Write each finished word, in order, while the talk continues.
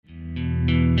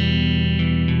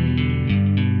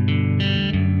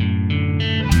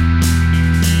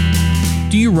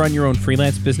you run your own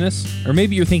freelance business? Or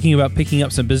maybe you're thinking about picking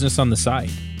up some business on the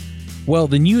side? Well,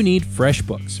 then you need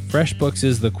FreshBooks. FreshBooks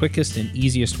is the quickest and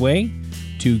easiest way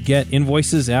to get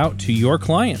invoices out to your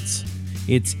clients.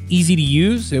 It's easy to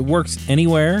use. It works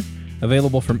anywhere,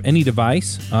 available from any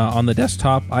device on the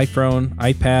desktop, iPhone,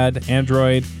 iPad,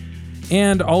 Android,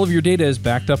 and all of your data is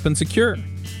backed up and secure.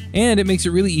 And it makes it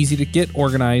really easy to get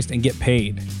organized and get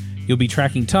paid. You'll be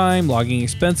tracking time, logging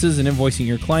expenses, and invoicing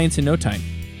your clients in no time.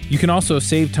 You can also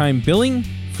save time billing,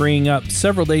 freeing up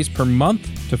several days per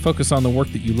month to focus on the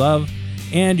work that you love,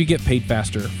 and you get paid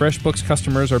faster. FreshBooks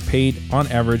customers are paid on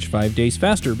average 5 days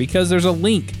faster because there's a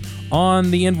link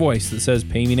on the invoice that says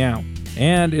pay me now.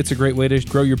 And it's a great way to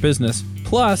grow your business.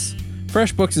 Plus,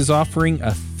 FreshBooks is offering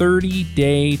a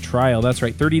 30-day trial. That's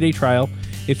right, 30-day trial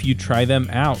if you try them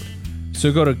out.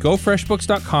 So go to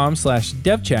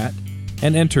gofreshbooks.com/devchat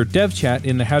and enter devchat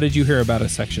in the How Did You Hear About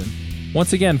Us section.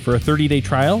 Once again, for a 30-day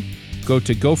trial, go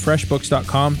to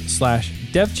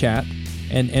gofreshbooks.com/devchat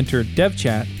and enter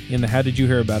devchat in the How Did You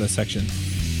Hear About Us section.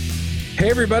 Hey,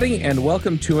 everybody, and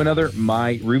welcome to another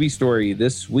My Ruby Story.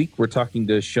 This week, we're talking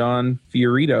to Sean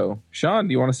Fiorito. Sean,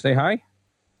 do you want to say hi?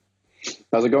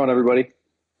 How's it going, everybody?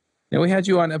 Now, we had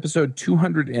you on episode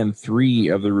 203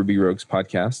 of the Ruby Rogues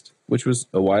podcast, which was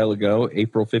a while ago,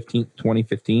 April 15th,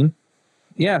 2015.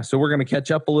 Yeah, so we're going to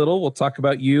catch up a little. We'll talk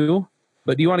about you.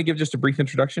 But do you want to give just a brief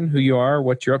introduction, who you are,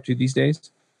 what you're up to these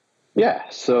days? Yeah,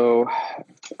 so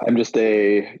I'm just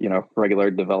a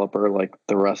regular developer like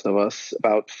the rest of us.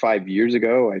 About 5 years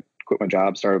ago, I quit my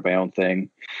job, started my own thing.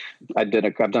 I've done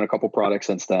a couple products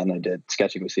since then. I did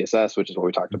sketching with CSS, which is what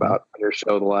we talked about on your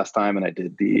show the last time, and I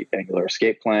did the Angular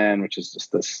Escape Plan, which is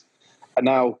just this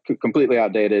now completely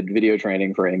outdated video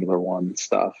training for Angular 1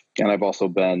 stuff. And I've also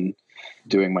been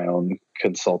doing my own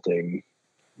consulting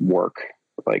work,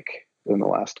 like in the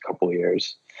last couple of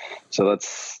years. So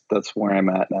that's where I'm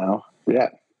at now. Yeah,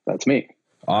 that's me.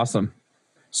 Awesome.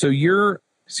 So you're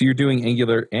doing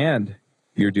Angular and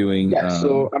you're doing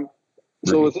So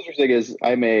what's interesting is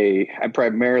I'm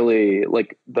primarily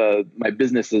like my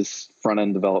business is front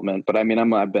end development, but I've been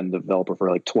a developer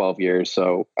for like 12 years.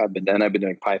 So I've been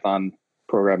doing Python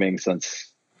programming since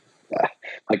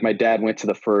like my dad went to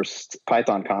the first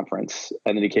Python conference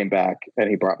and then he came back and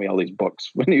he brought me all these books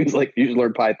when he was like, you should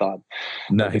learn Python.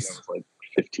 Nice. I think I was like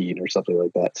 15 or something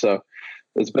like that. So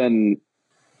it's been,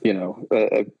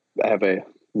 I have a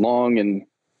long and,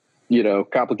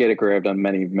 complicated career. I've done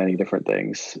many, many different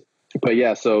things, but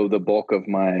yeah, so the bulk of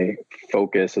my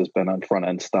focus has been on front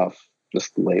end stuff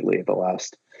just lately, the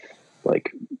last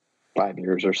like 5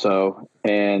 years or so.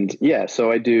 And yeah,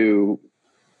 so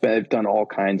I've done all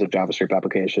kinds of JavaScript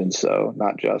applications. So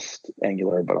not just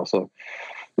Angular, but also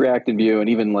React and Vue, and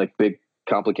even like big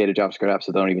complicated JavaScript apps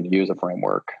that don't even use a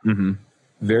framework. Mm-hmm.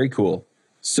 Very cool.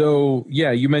 So yeah,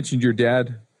 you mentioned your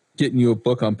dad getting you a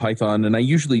book on Python, and I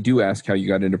usually do ask how you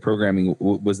got into programming.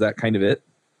 Was that kind of it?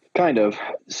 Kind of.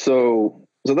 So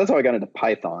that's how I got into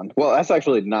Python. Well, that's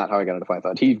actually not how I got into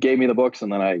Python. He gave me the books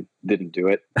and then I didn't do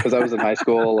it because I was in high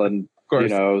school and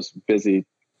I was busy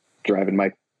driving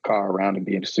my car around and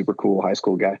being a super cool high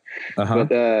school guy. Uh-huh.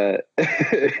 But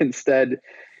instead,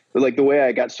 like the way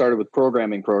I got started with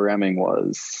programming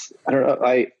was, I don't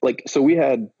know. So we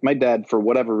had my dad, for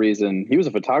whatever reason, he was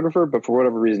a photographer, but for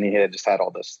whatever reason, he had just had all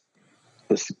this,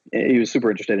 he was super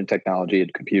interested in technology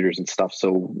and computers and stuff.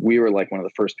 So we were like one of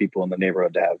the first people in the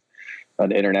neighborhood to have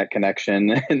an internet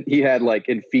connection. And he had like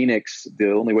in Phoenix,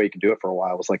 the only way you could do it for a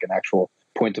while was like an actual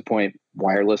point-to-point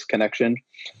wireless connection.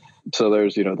 So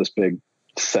there's, this big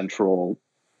central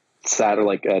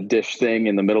satellite dish thing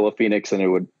in the middle of Phoenix, and it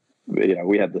would,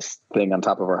 we had this thing on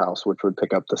top of our house which would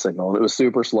pick up the signal. It was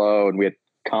super slow, and we had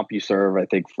CompuServe, I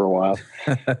think, for a while.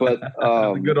 But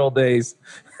the good old days.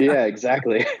 Yeah,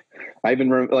 exactly. I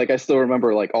still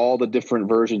remember like all the different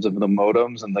versions of the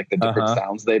modems and like the different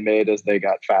sounds they made as they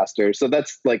got faster. So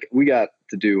that's like I got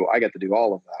to do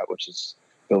all of that, which is,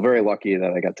 I feel very lucky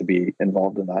that I got to be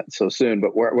involved in that so soon.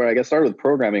 But where I got started with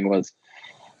programming was,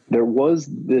 there was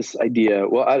this idea.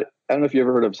 Well, I don't know if you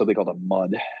ever heard of something called a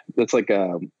MUD. That's like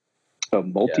a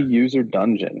multi-user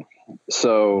dungeon.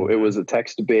 So it was a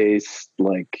text-based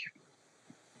like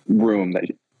room that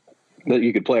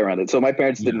you could play around it. So my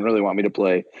parents didn't really want me to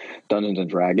play Dungeons and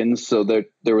Dragons. So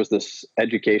there was this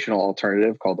educational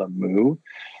alternative called a Moo,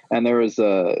 and there was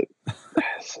I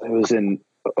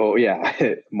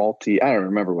don't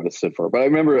remember what it stood for, but I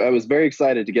remember I was very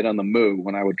excited to get on the Moo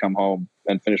when I would come home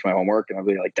and finish my homework, and I'd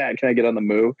be like, Dad, can I get on the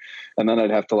Moo? And then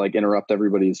I'd have to like interrupt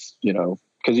everybody's,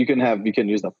 because you can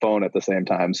use the phone at the same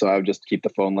time. So I would just keep the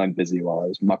phone line busy while I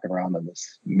was mucking around on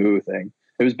this Moo thing.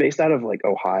 It was based out of like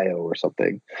Ohio or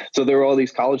something. So there were all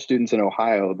these college students in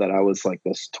Ohio that I was like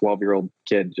this 12-year-old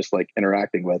kid just like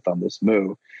interacting with on this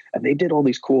Moo. And they did all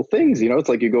these cool things. You know, it's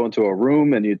like you go into a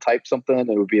room and you type something.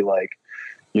 It would be like,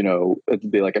 you know,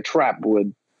 it'd be like a trap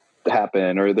would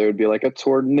happen, or there would be like a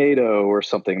tornado or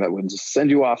something that would just send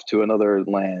you off to another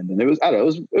land. And it was, I don't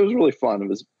know, it was really fun. It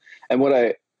was, and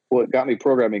what got me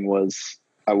programming was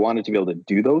I wanted to be able to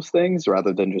do those things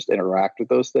rather than just interact with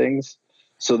those things.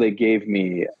 So they gave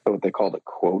me what they called a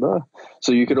quota.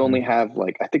 So you could only have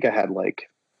like, I think I had like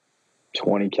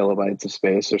 20 kilobytes of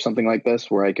space or something like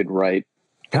this, where I could write.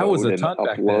 That was a ton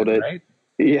back then, it. Right?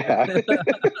 Yeah.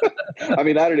 I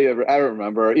mean, I don't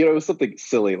remember, you know, it was something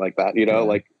silly like that, you know,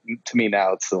 like to me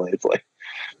now it's silly. It's like,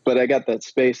 but I got that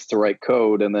space to write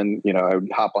code, and then, you know, I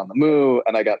would hop on the Moo,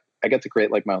 and I got to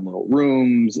create like my own little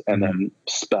rooms and then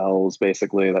spells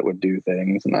basically that would do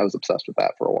things. And I was obsessed with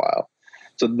that for a while.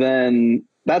 So then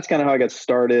that's kind of how I got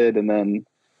started. And then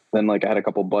like I had a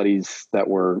couple buddies that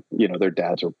were, you know, their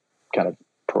dads were kind of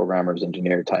programmers,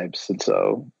 engineer types. And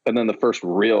then the first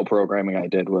real programming I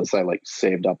did was I like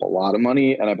saved up a lot of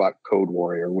money and I bought Code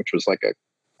Warrior, which was like a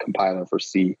compiler for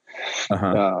C.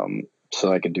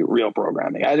 So I could do real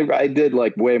programming. I did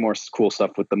like way more cool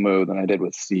stuff with the Moo than I did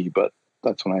with C, but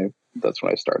that's when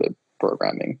I started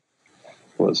programming,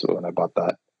 was when I bought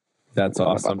that. That's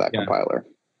awesome. I bought that compiler.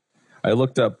 I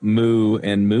looked up Moo,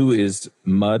 and Moo is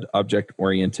mud object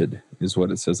oriented, is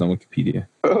what it says on Wikipedia.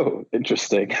 Oh,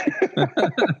 interesting.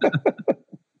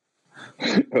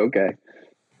 Okay.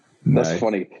 That's nice.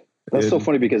 Funny. That's so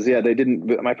funny because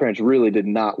my parents really did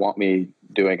not want me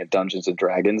doing a Dungeons and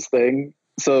Dragons thing.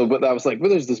 So, but I was like,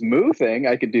 well, there's this Moo thing.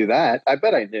 I could do that. I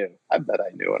bet I knew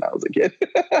when I was a kid.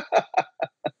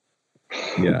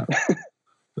 Yeah.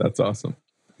 That's awesome.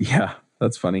 Yeah.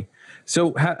 That's funny.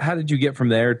 So how did you get from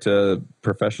there to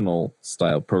professional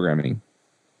style programming?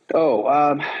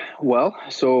 Oh, well,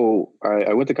 so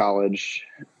I went to college,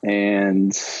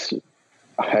 and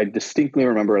I distinctly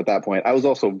remember at that point, I was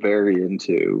also very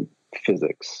into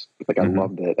physics. Like I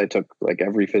loved it. I took like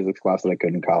every physics class that I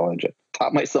could in college. I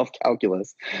taught myself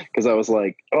calculus because I was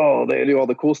like, oh, they do all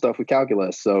the cool stuff with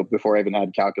calculus. So before I even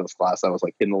had calculus class, I was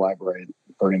like in the library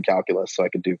learning calculus so I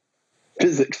could do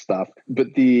physics stuff. But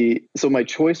so my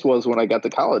choice was, when I got to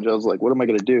college, I was like, what am I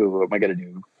going to do? What am I going to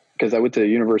do? Because I went to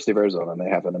University of Arizona, and they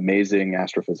have an amazing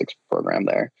astrophysics program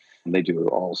there. And they do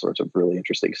all sorts of really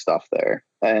interesting stuff there.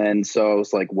 And so I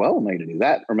was like, well, am I going to do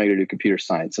that, or am I going to do computer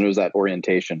science? And it was that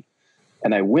orientation.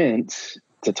 And I went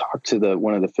to talk to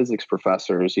one of the physics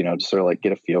professors, you know, to sort of like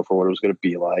get a feel for what it was going to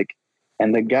be like.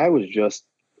 And the guy was just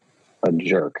a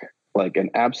jerk. Like an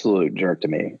absolute jerk to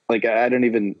me. Like I don't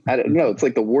know. It's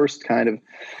like the worst kind of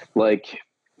like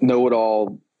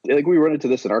know-it-all. Like we run into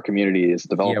this in our community as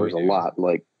developers a lot.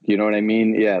 Like, you know what I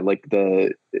mean? Yeah. Like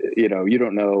you know, you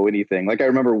don't know anything. Like I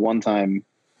remember one time,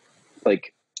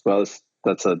 like, well,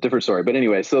 that's a different story. But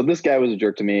anyway, so this guy was a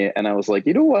jerk to me, and I was like,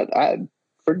 you know what?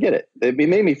 Forget it. It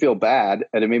made me feel bad,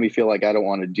 and it made me feel like I don't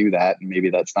want to do that, and maybe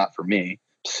that's not for me.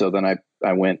 So then I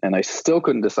went, and I still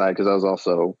couldn't decide because I was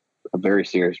also a very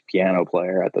serious piano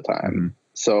player at the time.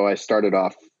 So I started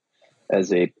off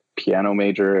as a piano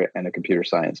major and a computer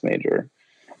science major.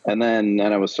 And then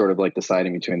I was sort of like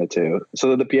deciding between the two.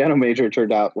 So the piano major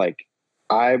turned out like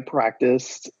I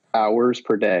practiced hours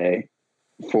per day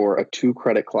for a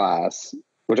 2-credit class,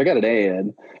 which I got an A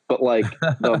in, but like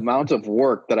the amount of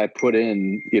work that I put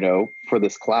in, you know, for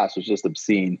this class was just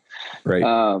obscene. Right.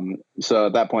 So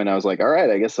at that point I was like, all right,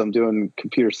 I guess I'm doing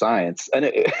computer science. And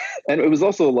it was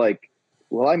also like,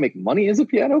 will I make money as a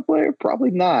piano player?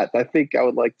 Probably not. I think I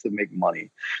would like to make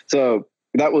money. So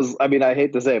that was, I mean, I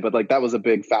hate to say it, but like that was a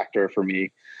big factor for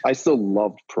me. I still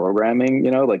loved programming,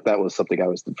 you know, like that was something I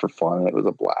was did for fun. It was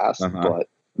a blast. But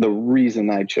the reason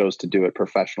I chose to do it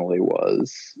professionally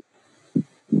was,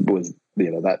 you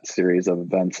know, that series of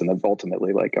events. And then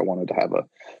ultimately, like I wanted to have a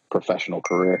professional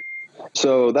career.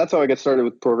 So that's how I got started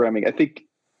with programming. I think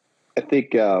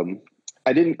I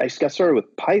got started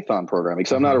with Python programming.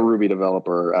 So I'm not a Ruby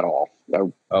developer at all.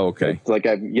 Okay. It's like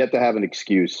I've yet to have an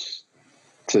excuse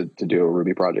to do a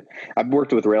Ruby project. I've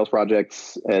worked with Rails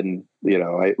projects, and, you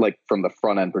know, I like from the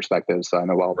front end perspective. So I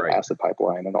know all the ACID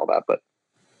pipeline and all that, but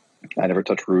I never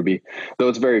touched Ruby, though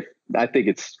I think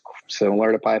it's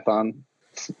similar to Python.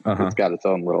 It's got its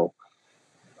own little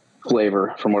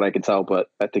flavor from what I can tell, but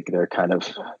I think they're kind of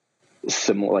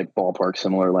similar, like ballpark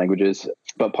similar languages.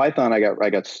 But Python, I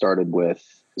got started with,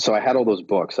 so I had all those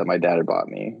books that my dad had bought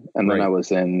me. And then I was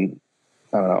in,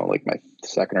 I don't know, like my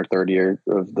second or third year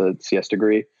of the CS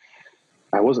degree.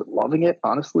 I wasn't loving it,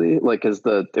 honestly, like, cause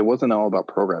it wasn't all about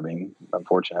programming.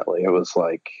 Unfortunately, it was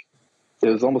like it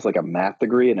was almost like a math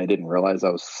degree, and I didn't realize I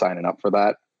was signing up for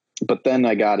that. But then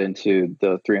I got into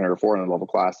the 300 or 400 level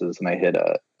classes, and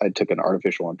I took an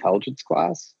artificial intelligence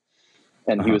class,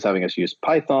 and he was having us use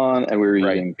Python, and we were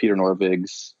using Peter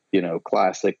Norvig's,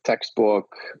 classic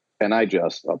textbook. And I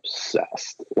just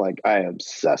obsessed. Like, I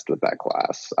obsessed with that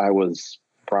class. I was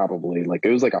probably it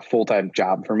was like a full-time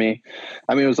job for me.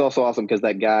 I mean, it was also awesome because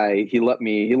that guy, he let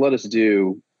us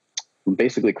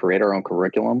basically create our own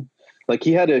curriculum. Like,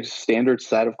 he had a standard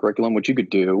set of curriculum, which you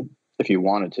could do if you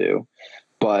wanted to,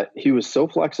 but he was so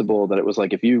flexible that it was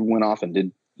like, if you went off and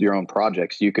did your own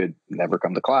projects, you could never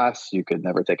come to class, you could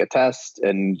never take a test,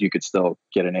 and you could still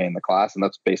get an A in the class. And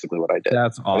that's basically what I did.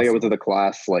 That's awesome. I think I went to the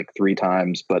class like 3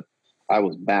 times, but I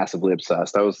was massively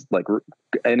obsessed. I was like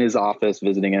in his office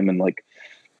visiting him and like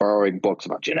borrowing books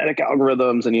about genetic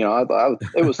algorithms. And,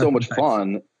 it was so much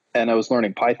fun. And I was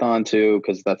learning Python too,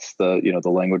 because that's the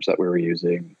language that we were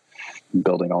using,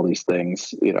 building all these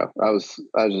things. I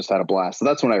just had a blast. So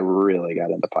that's when I really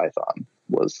got into Python,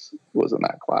 was in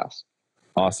that class.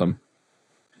 Awesome.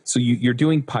 So you're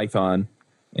doing Python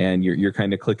and you're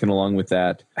kind of clicking along with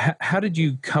that. How did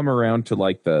you come around to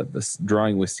like the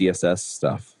drawing with CSS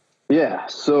stuff? Yeah.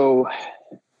 So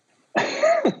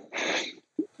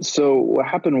what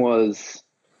happened was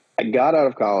I got out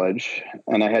of college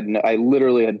and I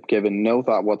literally had given no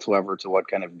thought whatsoever to what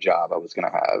kind of job I was going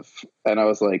to have. And I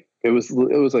was like, it was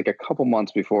like a couple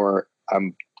months before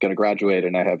I'm going to graduate,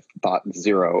 and I have thought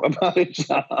zero about a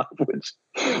job, which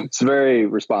is very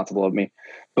responsible of me.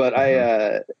 But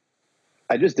I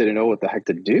just didn't know what the heck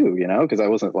to do, because I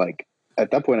wasn't like,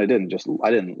 at that point, I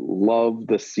didn't love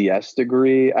the CS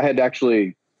degree. I had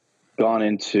actually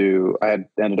I had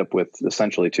ended up with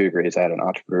essentially 2 degrees. I had an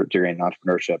degree in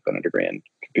entrepreneurship and a degree in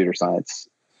computer science.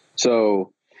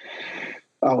 So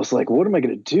I was like, what am I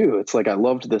going to do? It's like, I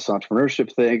loved this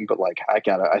entrepreneurship thing, but like,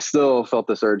 I still felt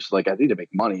this urge, like, I need to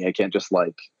make money. I can't just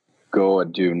like go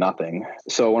and do nothing.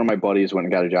 So one of my buddies went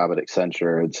and got a job at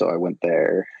Accenture. And so I went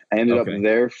there. I ended up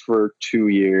there for 2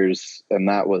 years, and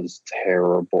that was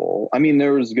terrible. I mean,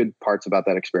 there was good parts about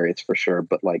that experience for sure,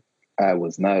 but like, I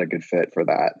was not a good fit for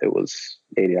that. It was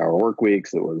 80-hour work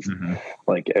weeks. It was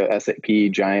like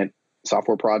SAP giant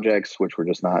software projects, which were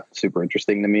just not super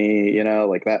interesting to me.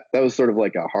 Like that was sort of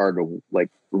like a hard, like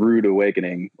rude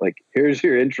awakening. Like, here's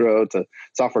your intro to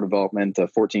software development, a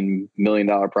 $14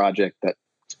 million project that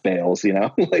fails,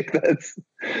 like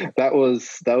that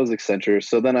was Accenture.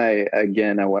 So then I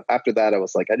went after that. I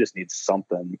was like, I just need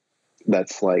something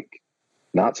that's like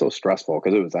not so stressful,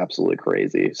 because it was absolutely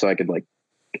crazy. So I could like,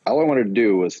 all I wanted to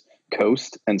do was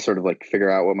coast and sort of like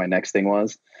figure out what my next thing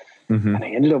was. And I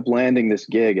ended up landing this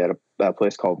gig at a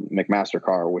place called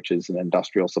McMaster-Carr, which is an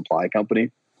industrial supply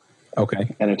company.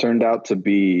 Okay. And it turned out to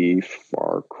be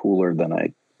far cooler than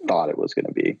I thought it was going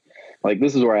to be. Like,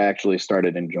 this is where I actually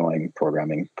started enjoying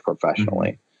programming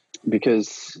professionally,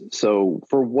 because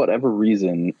for whatever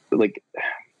reason, like,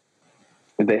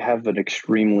 they had an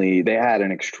extremely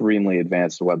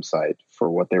advanced website for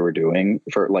what they were doing,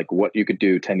 for like what you could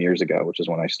do 10 years ago, which is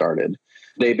when I started.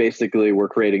 They basically were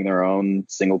creating their own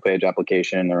single page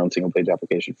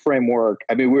application framework.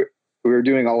 I mean, we were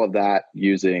doing all of that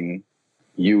using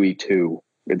UE2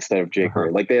 instead of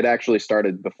jQuery. Like, they had actually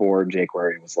started before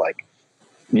jQuery was like,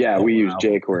 we use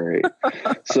jQuery.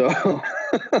 So,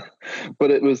 but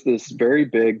it was this very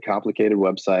big, complicated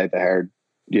website that hired,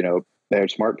 they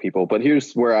hired smart people. But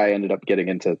here's where I ended up getting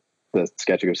into the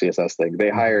Sketching of CSS thing. They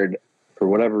hired, for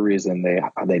whatever reason,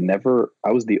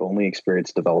 I was the only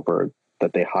experienced developer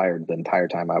that they hired the entire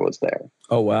time I was there.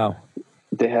 Oh, wow.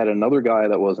 They had another guy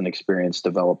that was an experienced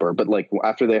developer, but like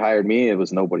after they hired me, it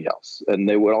was nobody else. And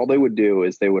all they would do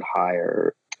is they would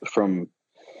hire from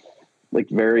like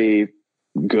very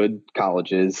good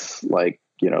colleges, like,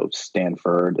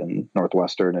 Stanford and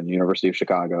Northwestern and University of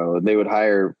Chicago. They would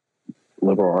hire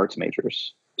liberal arts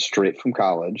majors straight from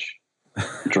college,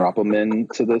 drop them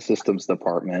into the systems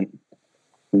department.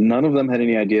 None of them had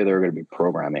any idea they were going to be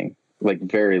programming, like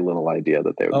very little idea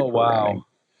that they would be programming. Wow.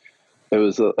 It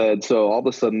was, and so all of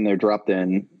a sudden they're dropped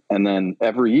in, and then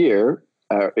every year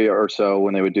or so,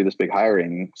 when they would do this big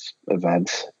hiring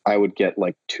event, I would get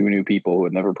like 2 new people who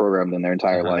had never programmed in their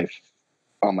entire life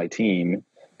on my team,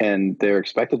 and they're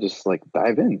expected to just like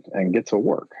dive in and get to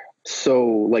work. So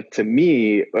like, to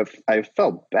me, I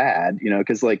felt bad,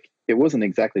 because like, it wasn't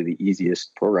exactly the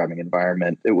easiest programming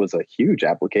environment. It was a huge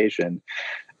application.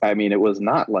 I mean, it was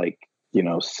not like,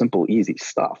 simple, easy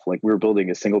stuff. Like, we were building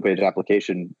a single page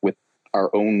application with our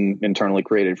own internally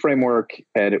created framework,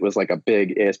 and it was like a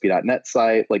big ASP.NET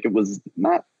site. Like, it was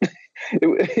not,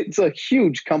 it's a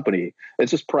huge company. It's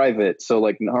just private. So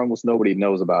like, almost nobody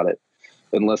knows about it.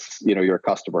 unless, you're a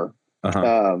customer.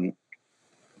 Uh-huh.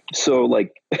 So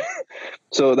like,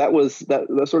 so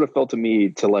that sort of felt to me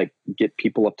to like get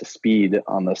people up to speed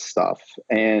on this stuff.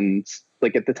 And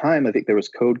like at the time, I think there was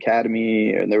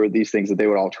Codecademy and there were these things that they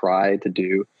would all try to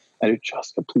do. And it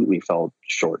just completely fell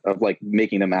short of like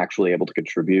making them actually able to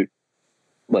contribute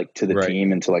like to the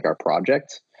team and to like our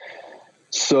project.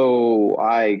 So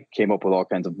I came up with all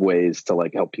kinds of ways to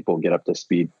like help people get up to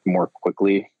speed more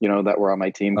quickly, that were on my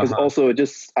team. Because also it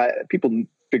just, people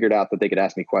figured out that they could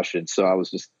ask me questions. So I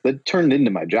was that turned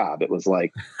into my job. It was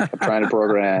like, I'm trying to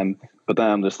program, but then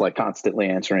I'm just like constantly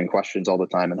answering questions all the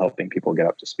time and helping people get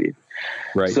up to speed.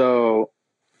 Right. So,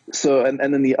 and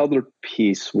then the other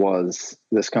piece was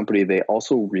this company, they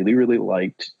also really, really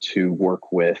liked to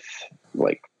work with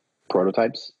like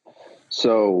prototypes.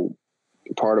 So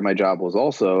part of my job was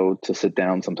also to sit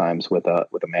down sometimes with a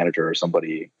manager or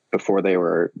somebody before they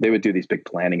would do these big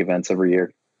planning events every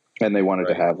year. And they wanted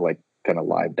to have like kind of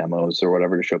live demos or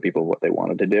whatever to show people what they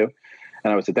wanted to do.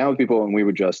 And I would sit down with people and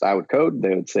I would code.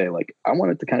 They would say like, I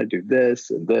wanted to kind of do this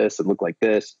and look like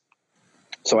this.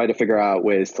 So I had to figure out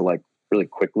ways to like really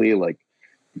quickly, like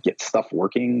get stuff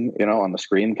working, on the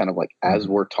screen, kind of like as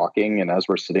we're talking and as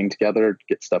we're sitting together,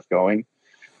 get stuff going.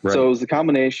 Right. So it was a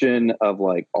combination of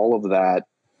like all of that,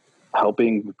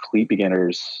 helping complete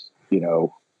beginners,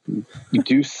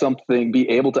 do something, be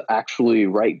able to actually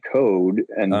write code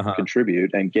and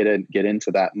contribute and get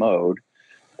into that mode,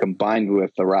 combined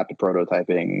with the rapid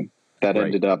prototyping that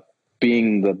ended up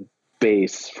being the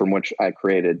base from which I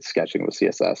created Sketching with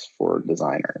CSS for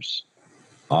designers.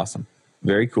 Awesome.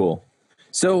 Very cool.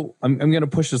 So I'm going to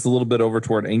push this a little bit over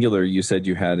toward Angular. You said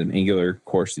you had an Angular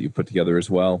course that you put together as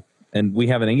well. And we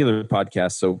have an Angular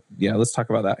podcast. So yeah, let's talk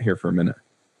about that here for a minute.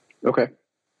 Okay.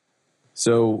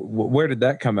 So where did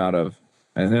that come out of?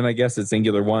 And then I guess it's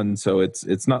Angular 1. So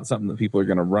it's not something that people are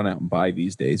going to run out and buy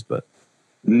these days, but.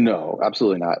 No,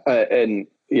 absolutely not. And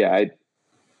yeah,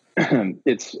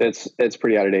 it's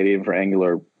pretty out of date even for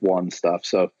Angular 1 stuff.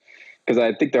 So, because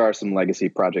I think there are some legacy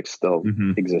projects still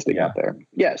existing out there.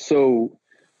 Yeah. So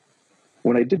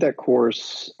when I did that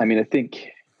course, I mean, I think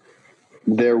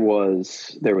there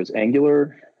was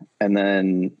Angular, and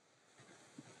then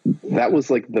that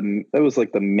was like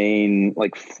the main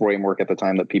like framework at the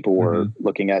time that people were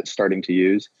looking at starting to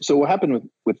use. So what happened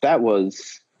with that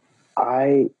was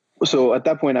so at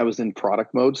that point I was in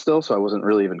product mode still, so I wasn't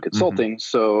really even consulting.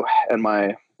 So, and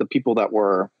the people that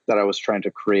I was trying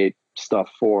to create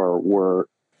stuff for were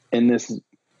in this.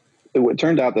 It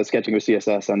turned out that Sketching with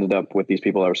CSS ended up with these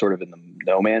people that were sort of in the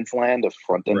no man's land of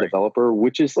front-end developer,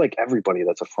 which is like everybody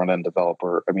that's a front-end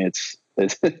developer. I mean,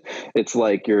 it's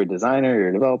like you're a designer, you're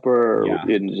a developer, or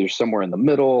you're somewhere in the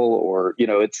middle, or,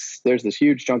 there's this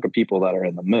huge chunk of people that are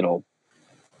in the middle,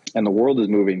 and the world is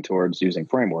moving towards using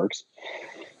frameworks.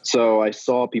 So I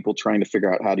saw people trying to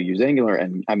figure out how to use Angular.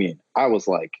 And I mean, I was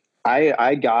like,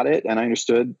 I got it, and I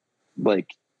understood like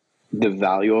the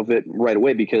value of it right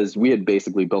away, because we had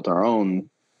basically built our own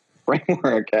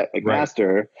framework at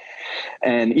McMaster.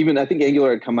 And even I think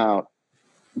Angular had come out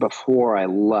before I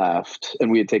left,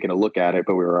 and we had taken a look at it,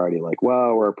 but we were already like,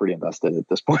 well, we're pretty invested at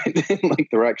this point in like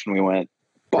the direction we went.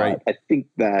 But I think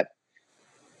that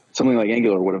something like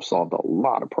Angular would have solved a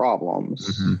lot of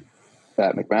problems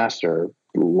at McMaster,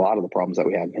 a lot of the problems that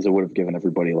we had, because it would have given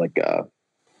everybody like a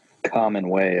common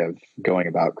way of going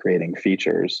about creating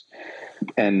features.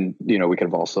 And, we could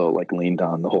have also like leaned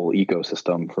on the whole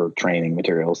ecosystem for training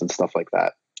materials and stuff like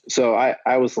that. So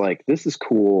I was like, this is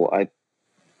cool. I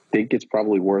think it's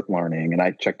probably worth learning. And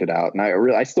I checked it out, and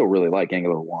I still really like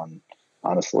Angular 1,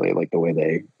 honestly, like the way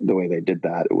they did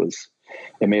that.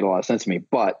 It made a lot of sense to me,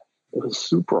 but it was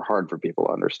super hard for people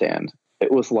to understand.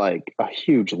 It was like a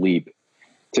huge leap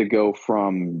to go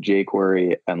from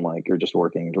jQuery and like you're just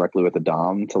working directly with the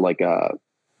DOM to like a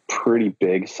pretty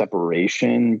big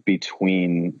separation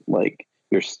between like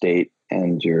your state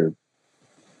and your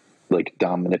like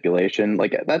DOM manipulation.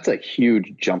 Like that's a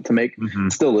huge jump to make.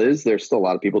 It still is. There's still a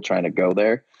lot of people trying to go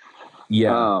there.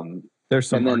 Yeah. There's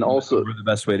some, and then also the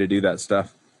best way to do that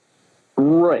stuff.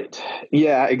 Right.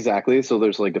 Yeah, exactly. So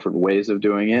there's like different ways of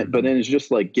doing it, but then it's just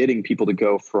like getting people to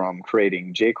go from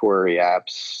creating jQuery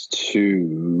apps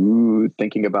to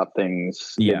thinking about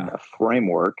things in a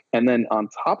framework. And then on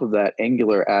top of that,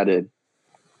 Angular added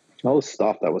all this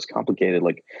stuff that was complicated.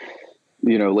 Like,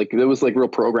 like there was like real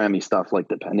programmy stuff like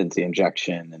dependency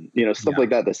injection and, stuff like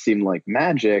that seemed like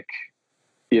magic,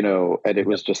 and it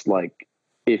was just like,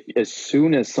 if as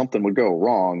soon as something would go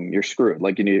wrong, you're screwed.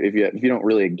 Like, if you don't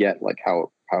really get like how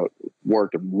it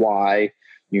worked and why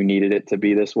you needed it to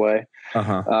be this way.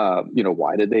 Uh-huh.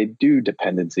 Why did they do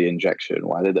dependency injection?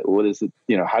 What is it?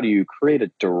 How do you create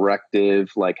a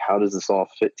directive? Like, how does this all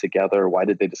fit together? Why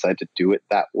did they decide to do it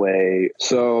that way?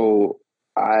 So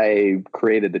I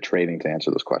created the training to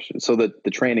answer those questions. So the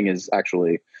training is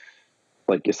actually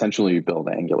like, essentially you build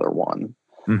Angular 1.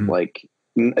 Mm-hmm. Like,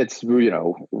 it's,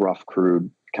 rough,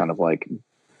 crude, kind of like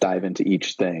dive into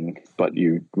each thing, but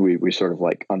we sort of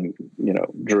like,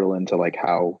 drill into like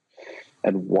how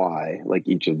and why like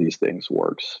each of these things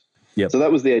works. Yep. So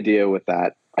that was the idea with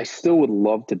that. I still would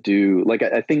love to do, like,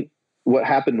 I think what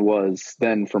happened was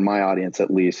then, for my audience,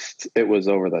 at least, it was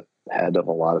over the head of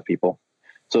a lot of people.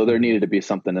 So there needed to be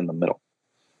something in the middle.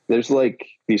 There's like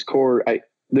these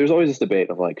there's always this debate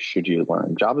of like, should you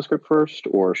learn JavaScript first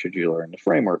or should you learn the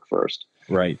framework first?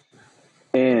 Right.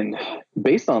 And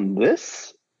based on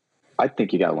this, I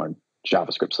think you got to learn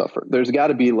JavaScript stuff first. There's got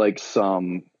to be like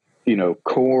some,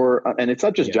 core, and it's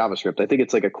not just JavaScript. I think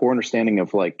it's like a core understanding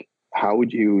of like, how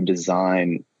would you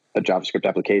design a JavaScript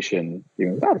application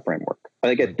without a framework?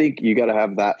 I think you got to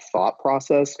have that thought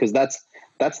process, because that's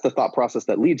the thought process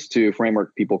that leads to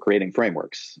framework people creating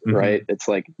frameworks, mm-hmm. right? It's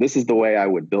like, this is the way I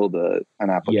would build an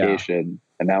application,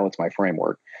 and now it's my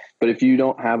framework. But if you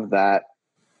don't have that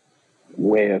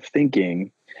way of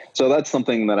thinking, so that's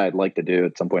something that I'd like to do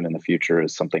at some point in the future,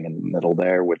 is something in the middle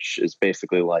there, which is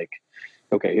basically like,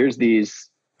 okay, here's these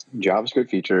JavaScript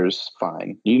features.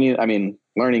 Fine.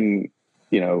 Learning,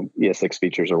 ES6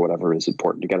 features or whatever is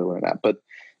important. You got to learn that, but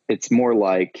it's more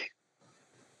like,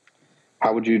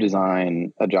 how would you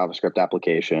design a JavaScript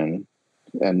application?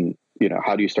 And,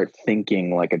 how do you start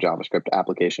thinking like a JavaScript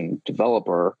application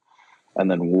developer? And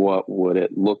then what would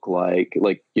it look like?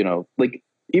 Like, like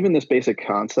even this basic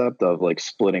concept of like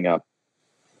splitting up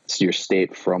your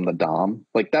state from the DOM,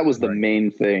 like that was the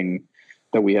main thing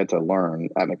that we had to learn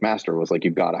at McMaster, was like,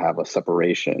 you've got to have a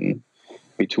separation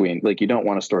between, like, you don't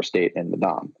want to store state in the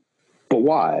DOM. But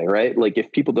why, right? Like,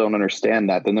 if people don't understand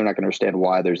that, then they're not going to understand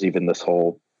why there's even this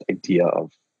whole idea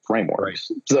of frameworks.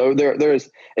 Right. So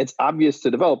it's obvious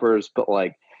to developers, but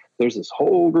like, there's this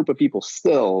whole group of people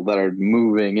still that are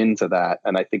moving into that.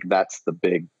 And I think that's the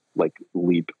big like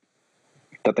leap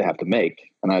that they have to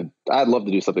make. And I'd love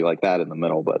to do something like that in the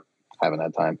middle, but haven't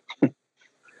had time.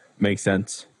 Makes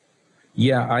sense.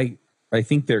 Yeah, I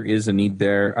think there is a need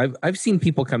there. I've seen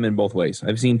people come in both ways.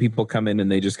 I've seen people come in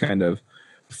and they just kind of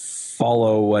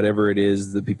follow whatever it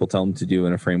is that people tell them to do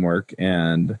in a framework,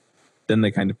 and then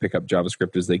they kind of pick up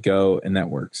JavaScript as they go, and that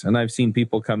works. And I've seen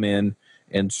people come in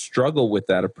and struggle with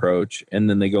that approach, and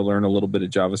then they go learn a little bit of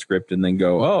JavaScript and then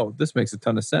go, oh, this makes a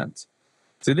ton of sense.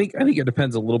 So I think it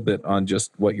depends a little bit on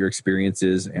just what your experience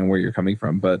is and where you're coming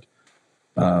from. But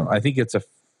I think it's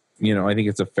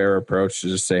a fair approach to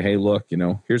just say, hey, look,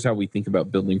 here's how we think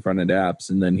about building front-end apps,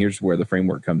 and then here's where the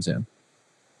framework comes in.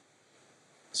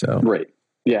 So right.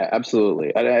 Yeah,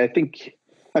 absolutely. I think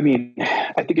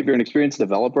if you're an experienced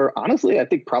developer, honestly, I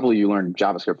think probably you learn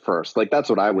JavaScript first. Like, that's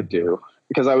what I would do,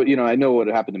 because I know what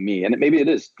happened to me, and maybe it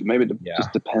just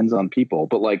depends on people.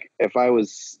 But like, if I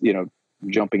was,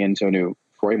 jumping into a new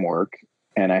framework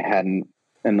and I hadn't,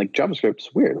 and like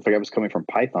JavaScript's weird. If like I was coming from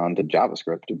Python to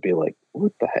JavaScript, it'd be like,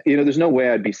 what the heck? There's no way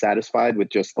I'd be satisfied with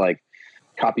just like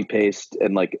copy paste,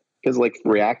 and like, because like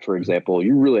React, for example,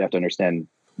 you really have to understand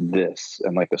this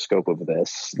and like the scope of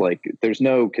this. Like, there's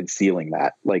no concealing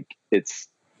that. Like, it's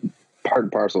part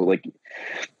and parcel. Like,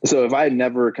 so if I had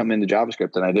never come into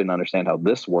JavaScript and I didn't understand how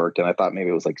this worked, and I thought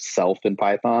maybe it was like self in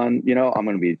Python, I'm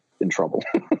going to be in trouble.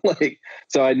 Like,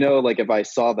 so I know, like, if I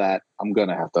saw that, I'm going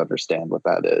to have to understand what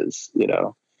that is,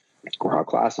 or how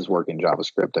classes work in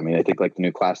JavaScript. I think like the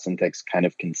new class syntax kind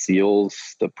of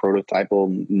conceals the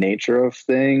prototypal nature of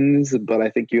things, but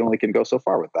I think you only can go so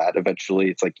far with that.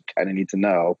 Eventually it's like, you kind of need to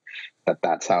know that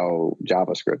that's how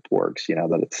JavaScript works,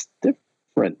 that it's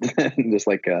different than just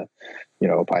like a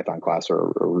Python class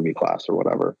or a Ruby class or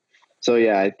whatever. So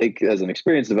yeah, I think as an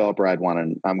experienced developer, I'm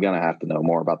going to have to know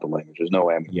more about the language. There's no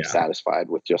way I'm going to be satisfied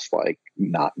with just like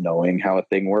not knowing how a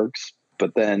thing works.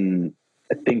 But then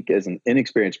I think as an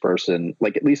inexperienced person,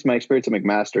 like at least my experience at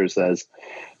McMaster says,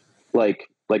 like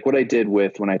what I did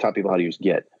with when I taught people how to use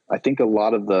Git, I think a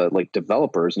lot of the like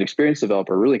developers, an experienced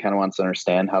developer really kind of wants to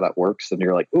understand how that works. And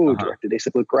you're like, oh, directed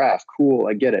acyclic graph. Cool.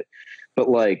 I get it. But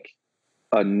like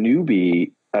a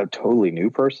newbie, a totally new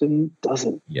person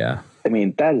doesn't. Yeah.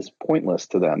 That is pointless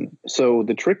to them. So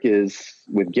the trick is,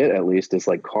 with Git at least, is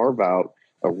like carve out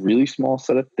a really small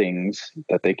set of things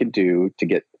that they can do to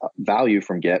get value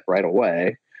from Git right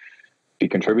away, be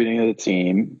contributing to the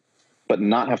team, but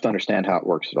not have to understand how it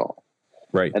works at all.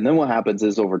 Right. And then what happens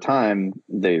is over time,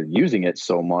 they're using it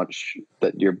so much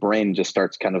that your brain just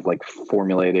starts kind of like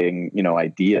formulating,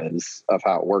 ideas of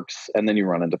how it works. And then you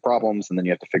run into problems, and then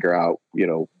you have to figure out,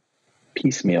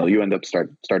 piecemeal, you end up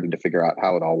starting to figure out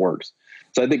how it all works.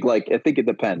 So I think it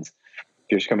depends. If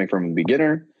you're just coming from a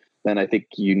beginner, then I think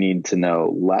you need to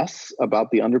know less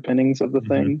about the underpinnings of the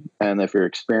thing. And if you're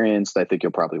experienced, I think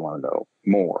you'll probably want to know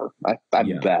more. I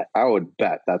would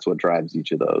bet that's what drives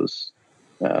each of those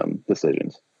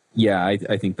decisions. Yeah,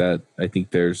 I think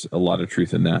there's a lot of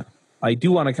truth in that. I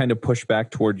do want to kind of push back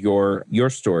toward your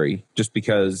story, just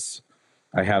because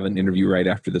I have an interview right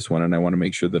after this one, and I want to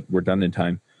make sure that we're done in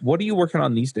time. What are you working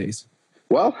on these days?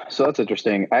 Well, so that's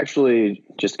interesting. I actually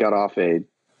just got off a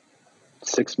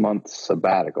 6-month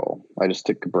sabbatical. I just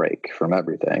took a break from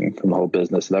everything, from the whole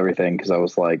business and everything, because I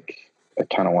was like, I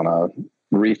kind of want to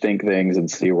rethink things and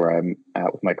see where I'm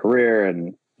at with my career,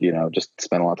 and just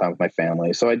spend a lot of time with my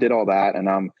family. So I did all that, and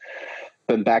I'm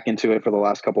been back into it for the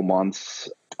last couple months.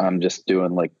 I'm just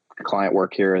doing like client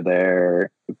work here or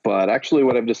there. But actually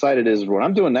what I've decided is what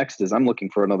I'm doing next is I'm looking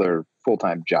for another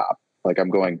full-time job. Like I'm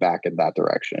going back in that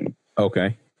direction.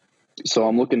 Okay. So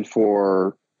I'm looking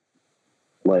for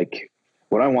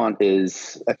what I want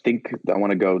is, I think I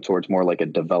want to go towards more like a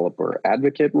developer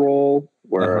advocate role,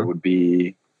 where I would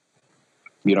be,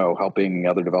 helping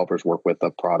other developers work with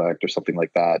a product or something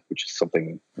like that, which is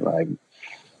something I'm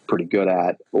pretty good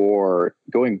at, or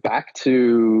going back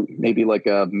to maybe like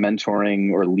a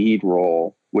mentoring or lead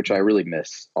role, which I really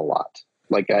miss a lot.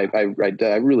 Like I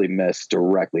really miss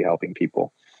directly helping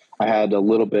people. I had a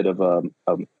little bit of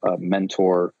a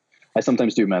mentor. I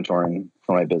sometimes do mentoring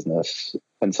for my business.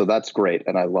 And so that's great.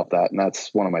 And I love that. And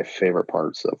that's one of my favorite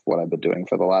parts of what I've been doing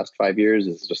for the last 5 years,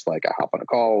 is just like I hop on a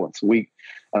call once a week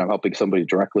and I'm helping somebody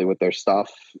directly with their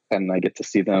stuff. And I get to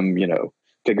see them,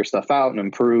 figure stuff out and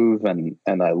improve. And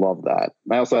I love that.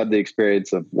 I also had the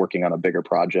experience of working on a bigger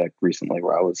project recently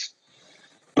where I was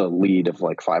the lead of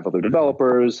like 5 other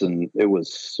developers, and it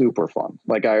was super fun.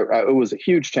 Like it was a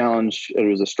huge challenge. It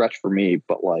was a stretch for me,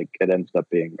 but like it ended up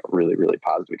being a really, really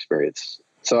positive experience.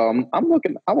 So I want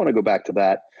to go back to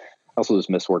that. I also just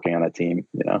miss working on a team,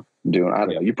 I don't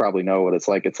know, you probably know what it's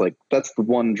like. It's like, that's the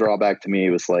one drawback to me.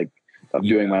 It was like, of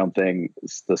doing my own thing.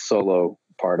 It's the solo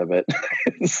part of it.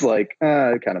 It's like,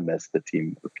 I kind of miss the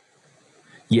teamwork.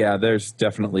 Yeah, there's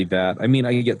definitely that. I mean,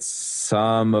 I get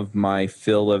some of my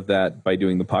fill of that by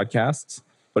doing the podcasts,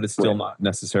 but it's still not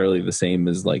necessarily the same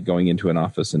as like going into an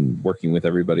office and working with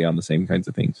everybody on the same kinds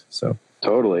of things. So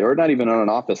totally, or not even on an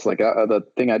office. Like the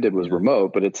thing I did was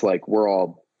remote, but it's like we're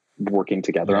all working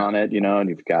together on it, and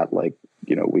you've got like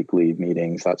weekly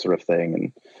meetings, that sort of thing,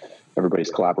 and everybody's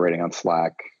collaborating on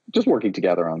Slack. Just working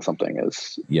together on something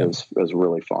is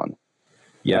really fun.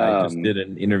 Yeah, I just did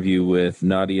an interview with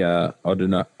Nadia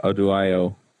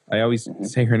Oduayo. I always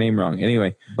say her name wrong.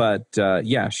 Anyway, but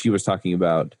she was talking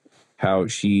about how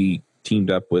she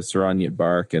teamed up with Saronjit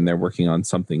Bark, and they're working on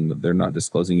something that they're not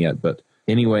disclosing yet. But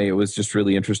anyway, it was just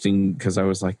really interesting because I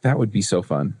was like, that would be so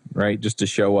fun, right? Just to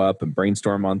show up and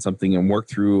brainstorm on something and work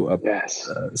through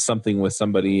something with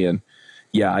somebody. And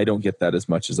I don't get that as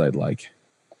much as I'd like.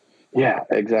 Yeah,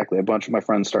 exactly. A bunch of my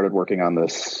friends started working on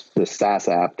this SaaS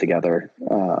app together.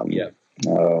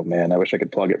 Oh man, I wish I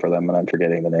could plug it for them, and I'm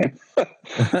forgetting the name.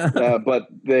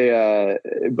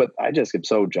 But I just get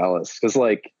so jealous because,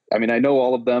 I know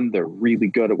all of them. They're really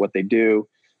good at what they do,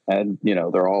 and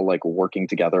they're all like working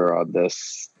together on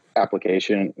this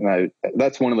application. And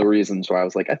that's one of the reasons why I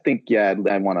was like, I think I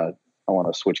want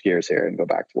to switch gears here and go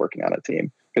back to working on a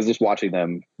team. Because just watching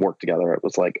them work together, it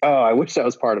was like, oh, I wish I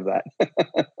was part of that.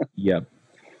 Yep.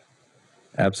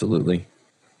 Absolutely.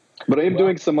 But I am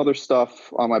doing some other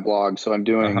stuff on my blog. So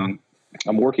I'm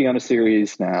working on a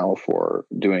series now for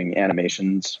doing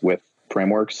animations with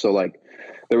frameworks. So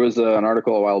there was an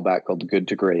article a while back called Good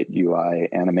to Great UI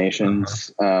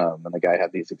Animations. And the guy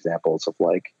had these examples of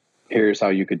here's how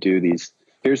you could do these.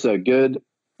 Here's a good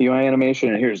UI animation,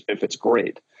 and here's if it's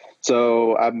great.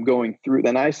 So I'm going through,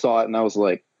 then I saw it and I was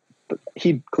like,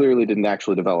 he clearly didn't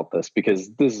actually develop this,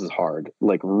 because this is hard,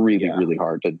 really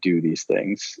hard to do these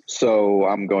things. So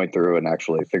I'm going through and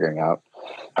actually figuring out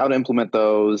how to implement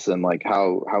those, and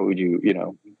how would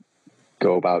you,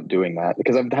 go about doing that,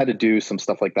 because I've had to do some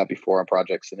stuff like that before on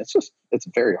projects, and it's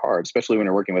very hard, especially when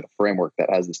you're working with a framework that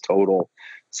has this total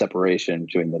separation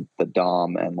between the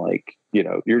DOM and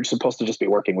you're supposed to just be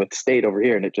working with state over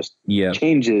here, and it just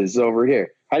changes over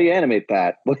here. How do you animate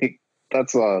that?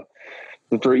 That's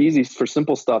for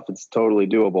simple stuff, it's totally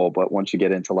doable. But once you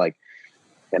get into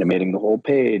animating the whole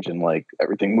page and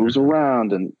everything moves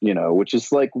around, and which is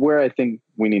where I think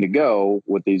we need to go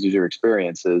with these user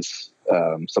experiences.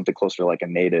 something closer to like a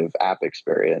native app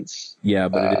experience. Yeah,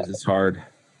 but it's hard.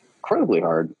 Incredibly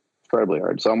hard.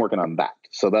 So I'm working on that.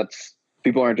 So that's,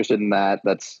 people are interested in that.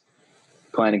 That's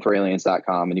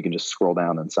planningforaliens.com, and you can just scroll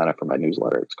down and sign up for my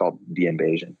newsletter. It's called The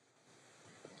Invasion.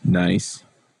 Nice.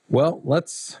 Well,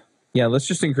 let's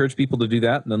just encourage people to do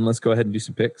that, and then let's go ahead and do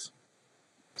some picks.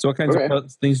 So what kinds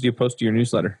of things do you post to your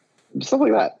newsletter? Stuff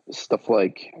like that. Stuff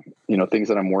like, things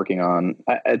that I'm working on.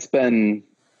 It's been,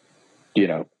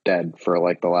 dead for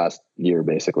like the last year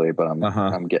basically, but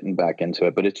I'm getting back into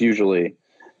it. But it's usually,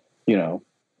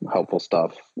 helpful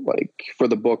stuff. Like for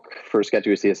the book for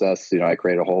Sketchy with CSS, I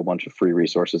create a whole bunch of free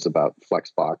resources about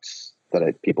Flexbox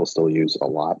that people still use a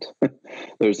lot.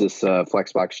 There's this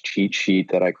Flexbox cheat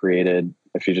sheet that I created.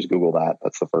 If you just Google that,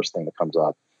 that's the first thing that comes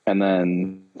up. And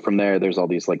then from there, there's all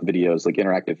these like videos, like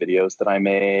interactive videos that I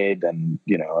made. And,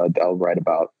 I'll write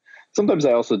about, sometimes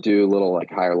I also do little like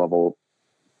higher level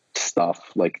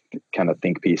stuff, like kind of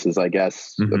think pieces, I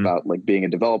guess, about like being a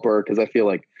developer. Cause I feel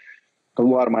like a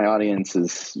lot of my audience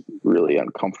is really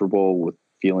uncomfortable with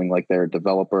feeling like they're a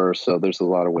developer. So there's a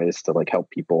lot of ways to like help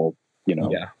people,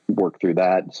 work through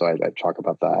that. So I talk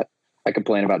about that. I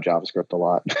complain about JavaScript a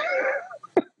lot.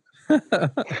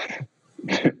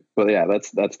 But yeah,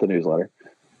 that's the newsletter.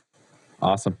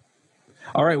 Awesome.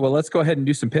 All right. Well, let's go ahead and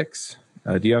do some picks.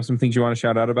 Do you have some things you want to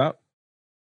shout out about?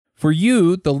 For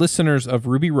you, the listeners of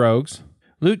Ruby Rogues,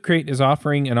 Loot Crate is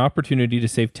offering an opportunity to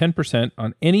save 10%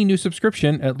 on any new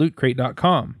subscription at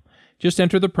lootcrate.com. Just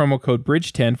enter the promo code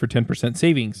BRIDGE10 for 10%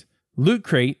 savings. Loot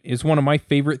Crate is one of my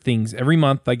favorite things. Every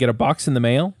month I get a box in the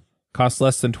mail, costs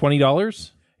less than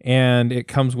 $20, and it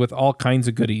comes with all kinds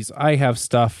of goodies. I have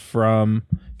stuff from,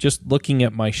 just looking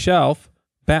at my shelf,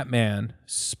 Batman,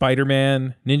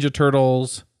 Spider-Man, Ninja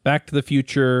Turtles, Back to the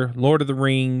Future, Lord of the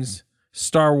Rings,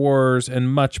 Star Wars,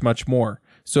 and much, much more.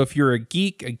 So if you're a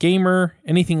geek, a gamer,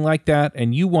 anything like that,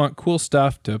 and you want cool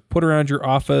stuff to put around your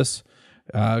office,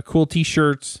 cool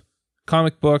t-shirts,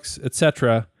 comic books,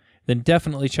 etc., then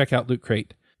definitely check out Loot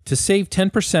Crate. To save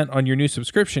 10% on your new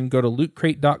subscription, go to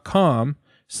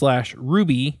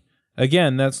lootcrate.com/Ruby.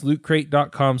 Again, that's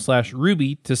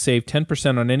lootcrate.com/Ruby to save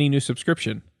 10% on any new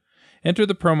subscription. Enter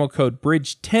the promo code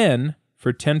BRIDGE10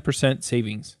 for 10%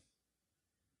 savings.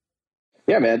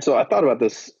 Yeah, man. So I thought about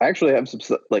this. I actually have some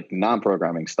like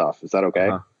non-programming stuff. Is that okay?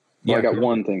 Yeah, I got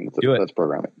one thing that's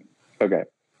programming. Okay.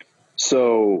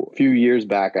 So a few years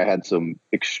back, I had some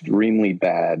extremely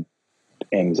bad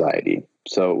anxiety.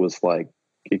 So it was like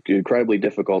an incredibly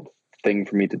difficult thing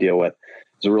for me to deal with.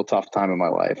 It was a real tough time in my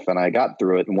life, and I got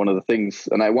through it. And one of the things,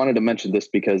 and I wanted to mention this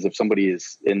because if somebody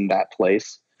is in that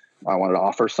place, I wanted to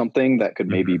offer something that could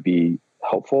maybe be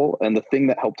helpful. And the thing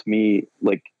that helped me,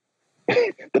 like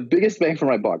the biggest bang for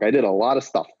my buck, I did a lot of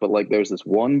stuff, but like there's this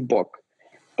one book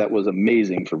that was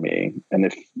amazing for me. And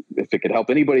if it could help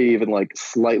anybody even like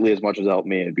slightly as much as it helped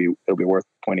me, it'll be worth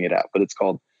pointing it out. But it's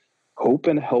called Hope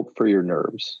and Help for Your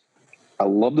Nerves. I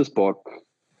love this book.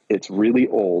 It's really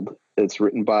old. It's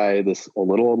written by this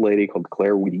little old lady called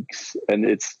Claire Weeks, and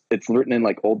it's written in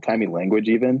like old timey language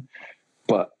even,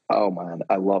 but oh man,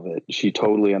 I love it. She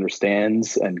totally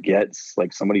understands and gets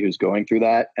like somebody who's going through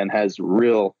that and has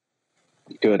real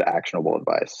good actionable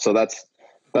advice. So that's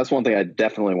one thing I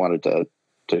definitely wanted to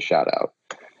shout out.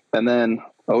 And then,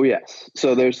 oh yes.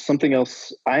 So there's something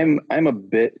else. I'm a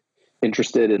bit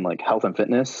interested in like health and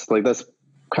fitness. Like that's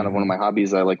kind of one of my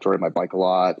hobbies. I like to ride my bike a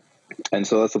lot. And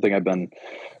so that's something I've been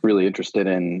really interested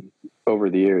in over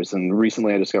the years. And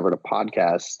recently I discovered a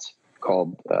podcast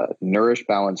called Nourish,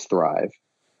 Balance, Thrive.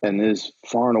 And it is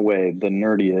far and away the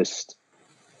nerdiest,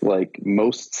 like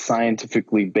most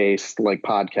scientifically based like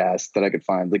podcast that I could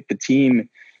find. Like the team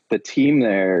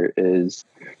there is,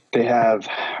 they have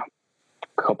a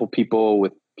couple people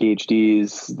with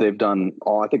PhDs. They've done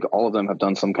I think all of them have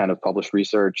done some kind of published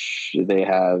research. They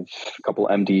have a couple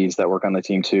MDs that work on the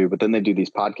team too, but then they do these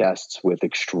podcasts with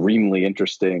extremely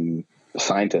interesting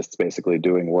scientists basically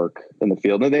doing work in the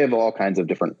field. And they have all kinds of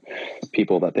different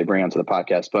people that they bring onto the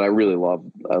podcast, but I really love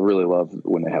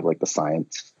when they have like the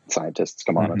scientists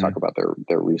come on and talk about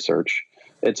their research.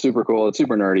 It's super cool. It's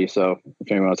super nerdy. So if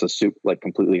anyone wants to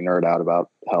completely nerd out about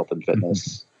health and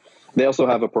fitness, they also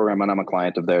have a program, and I'm a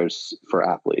client of theirs for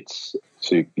athletes.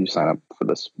 So you sign up for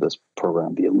this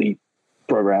program, the Elite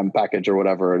program package or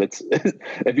whatever. And it's,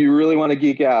 if you really want to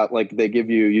geek out, like they give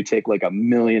you take like 1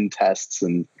 million tests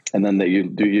and then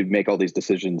you make all these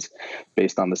decisions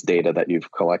based on this data that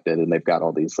you've collected. And they've got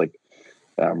all these like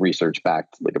research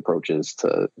backed like approaches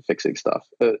to fixing stuff.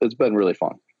 It's been really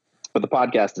fun, but the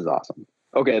podcast is awesome.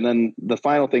 Okay. And then the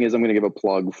final thing is I'm going to give a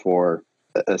plug for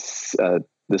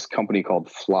this company called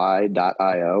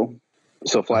Fly.io.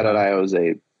 So Fly.io is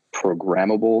a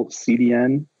programmable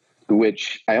CDN,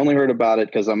 which I only heard about it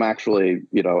because I'm actually,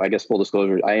 I guess full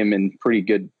disclosure, I am in pretty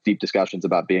good, deep discussions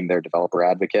about being their developer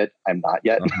advocate. I'm not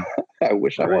yet. I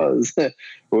wish I was. I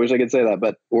wish I could say that,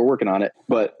 but we're working on it.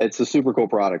 But it's a super cool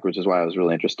product, which is why I was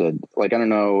really interested. Like, I don't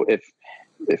know if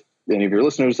any of your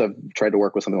listeners have tried to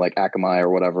work with something like Akamai or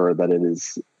whatever, that it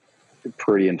is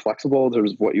pretty inflexible in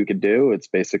terms of what you could do. It's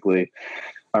basically,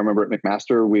 I remember at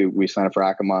McMaster, we signed up for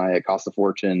Akamai. It cost a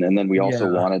fortune. And then we also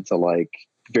wanted to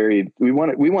we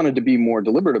wanted to be more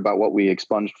deliberate about what we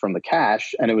expunged from the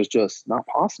cache, and it was just not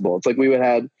possible. It's like we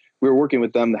were working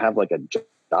with them to have like a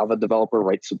Java developer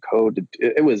write some code.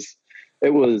 It was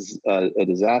a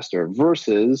disaster.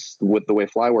 Versus with the way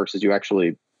Fly works is you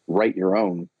actually write your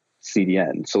own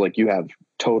CDN, so like you have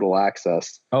total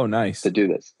access. Oh, nice. To do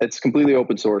this. It's completely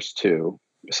open source too.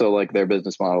 So like their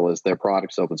business model is their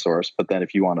product's open source, but then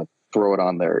if you want to throw it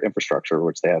on their infrastructure,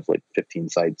 which they have like 15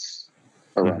 sites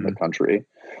around the country,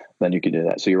 then you can do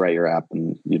that. So you write your app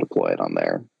and you deploy it on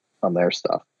their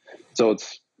stuff. So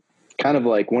it's kind of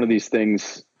like one of these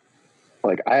things.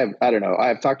 Like I don't know.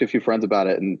 I've talked to a few friends about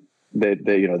it, and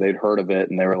they'd heard of it,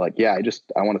 and they were like, "Yeah,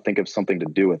 I want to think of something to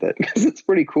do with it," because it's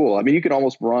pretty cool. I mean, you can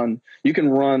almost run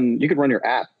your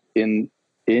app in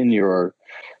your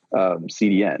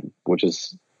CDN, which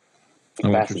is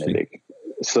fascinating.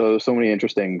 So many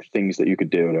interesting things that you could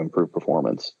do to improve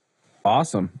performance.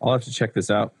 Awesome. I'll have to check this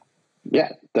out.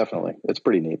 Yeah, definitely. It's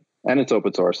pretty neat. And it's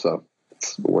open source, so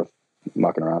it's worth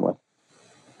mucking around with.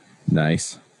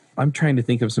 Nice. I'm trying to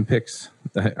think of some picks.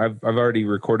 I've already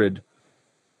recorded.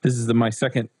 This is my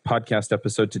second podcast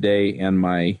episode today and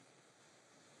my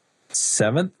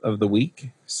 7th of the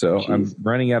week. So Jeez. I'm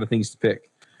running out of things to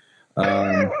pick.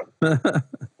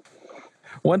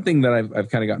 One thing that I've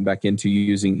kind of gotten back into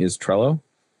using is Trello.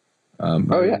 I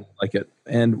really like it.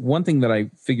 And one thing that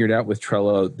I figured out with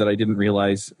Trello that I didn't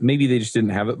realize, maybe they just didn't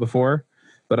have it before,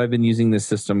 but I've been using this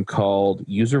system called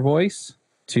User Voice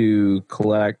to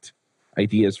collect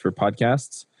ideas for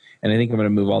podcasts. And I think I'm going to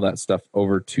move all that stuff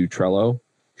over to Trello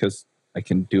because I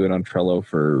can do it on Trello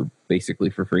for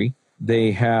basically for free.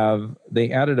 They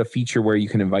added a feature where you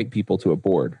can invite people to a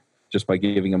board just by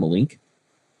giving them a link.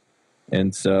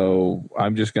 And so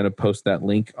I'm just going to post that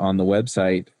link on the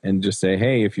website and just say,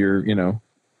 hey, if you're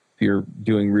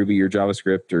doing Ruby or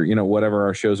JavaScript or, whatever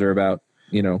our shows are about,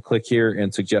 click here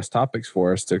and suggest topics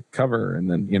for us to cover. And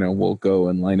then, we'll go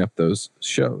and line up those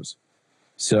shows.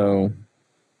 So,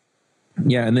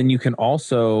 yeah. And then you can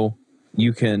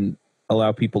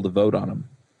allow people to vote on them.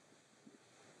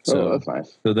 So that's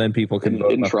nice. So then people can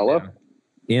vote in Trello?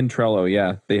 In Trello,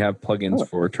 yeah. They have plugins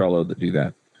for Trello that do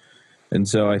that. And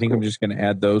so I think I'm just going to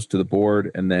add those to the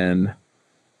board and then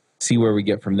see where we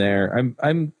get from there.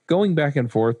 I'm going back and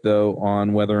forth, though,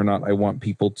 on whether or not I want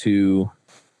people to...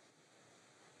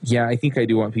 Yeah, I think I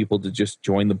do want people to just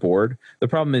join the board. The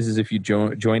problem is if you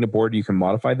join a board, you can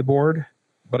modify the board.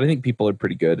 But I think people are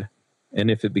pretty good. And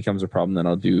if it becomes a problem, then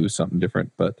I'll do something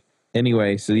different. But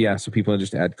anyway, so people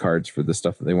just add cards for the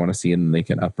stuff that they want to see, and then they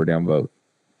can up or down vote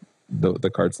the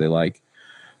cards they like.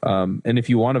 And if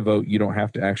you want to vote, you don't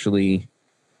have to actually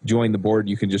join the board.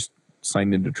 You can just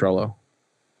sign into Trello.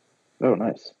 Oh,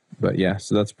 nice. But yeah,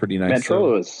 so that's pretty nice. Man,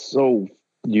 Trello is so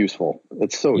useful.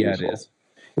 It's so useful. Yeah, it is.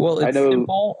 Well, it's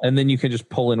simple, and then you can just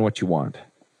pull in what you want.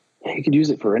 Yeah, you could use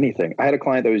it for anything. I had a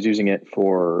client that was using it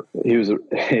for, he was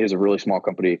a really small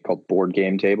company called Board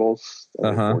Game Tables,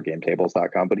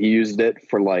 boardgametables.com, but he used it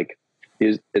for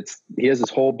he has this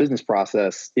whole business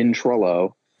process in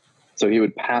Trello. So he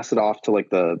would pass it off to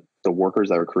the workers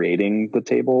that were creating the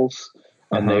tables.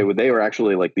 And they were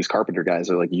actually these carpenter guys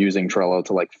are using Trello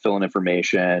to fill in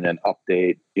information and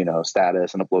update,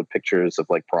 status and upload pictures of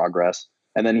progress.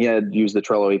 And then he had used the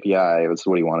Trello API. That's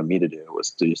what he wanted me to do,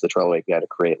 was to use the Trello API to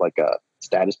create a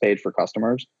status page for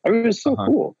customers. I mean, it was so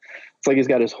cool. It's he's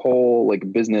got his whole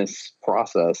business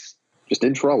process just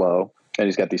in Trello, and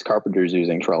he's got these carpenters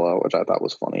using Trello, which I thought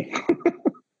was funny.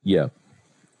 Yeah.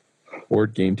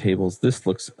 Board Game Tables. This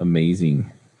looks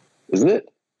amazing. Isn't it?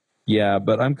 Yeah,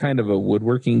 but I'm kind of a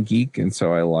woodworking geek, and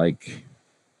so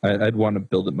I'd want to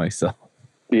build it myself.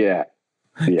 Yeah.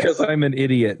 Because I'm an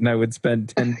idiot, and I would spend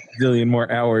 10 billion more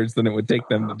hours than it would take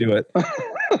them to do it.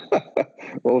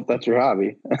 Well, if that's your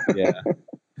hobby. Yeah.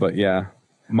 But yeah,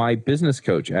 my business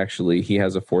coach, actually, he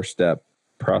has a 4-step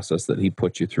process that he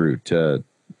puts you through to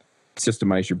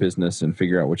systemize your business and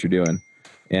figure out what you're doing.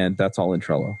 And that's all in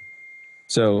Trello.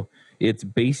 So it's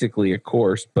basically a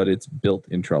course, but it's built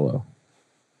in Trello.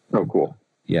 Oh, cool.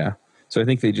 Yeah. So I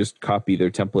think they just copy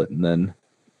their template and then,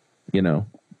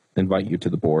 invite you to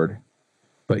the board.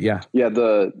 But yeah. Yeah,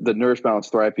 the Nourish Balance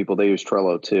Thrive people, they use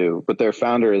Trello too. But their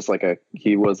founder is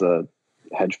he was a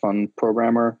hedge fund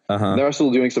programmer. Uh-huh. They're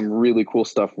also doing some really cool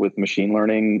stuff with machine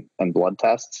learning and blood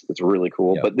tests. It's really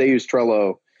cool. Yep. But they use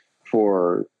Trello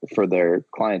for their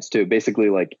clients too. Basically,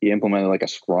 he implemented a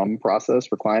Scrum process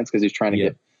for clients because he's trying to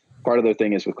get, part of their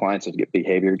thing is with clients to get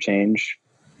behavior change,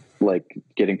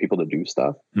 getting people to do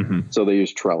stuff. Mm-hmm. So they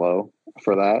use Trello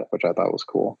for that, which I thought was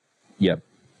cool. Yep.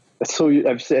 So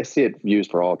I see it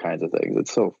used for all kinds of things.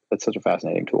 It's such a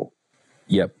fascinating tool.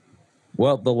 Yep.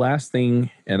 Well, the last thing,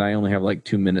 and I only have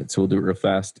 2 minutes, so we'll do it real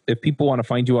fast. If people want to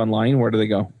find you online, where do they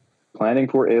go?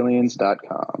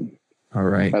 planningforaliens.com. All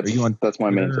right. Are you on that's my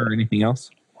main Twitter or anything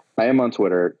else? I am on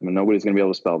Twitter. Nobody's going to be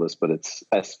able to spell this, but it's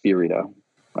S-Fiorito.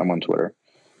 I'm on Twitter.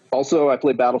 Also, I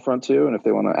play Battlefront 2, and if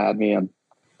they want to add me on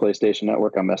PlayStation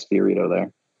Network, I'm S-Fiorito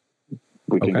there.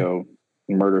 We can go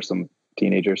murder some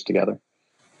teenagers together.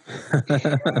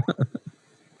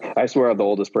 I swear I'm the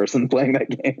oldest person playing that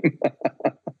game.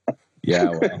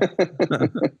 Yeah, well.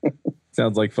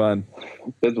 Sounds like fun.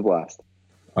 It's a blast.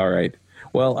 All right.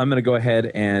 Well, I'm going to go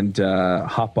ahead and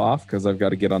hop off because I've got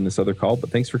to get on this other call, but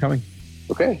thanks for coming.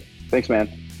 Okay. Thanks, man.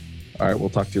 All right. We'll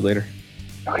talk to you later.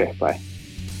 Okay. Bye.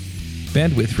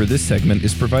 Bandwidth for this segment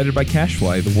is provided by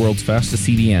CacheFly, the world's fastest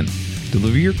CDN.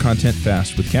 Deliver your content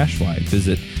fast with CacheFly.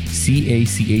 Visit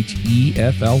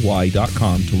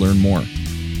CACHEFLY.com to learn more.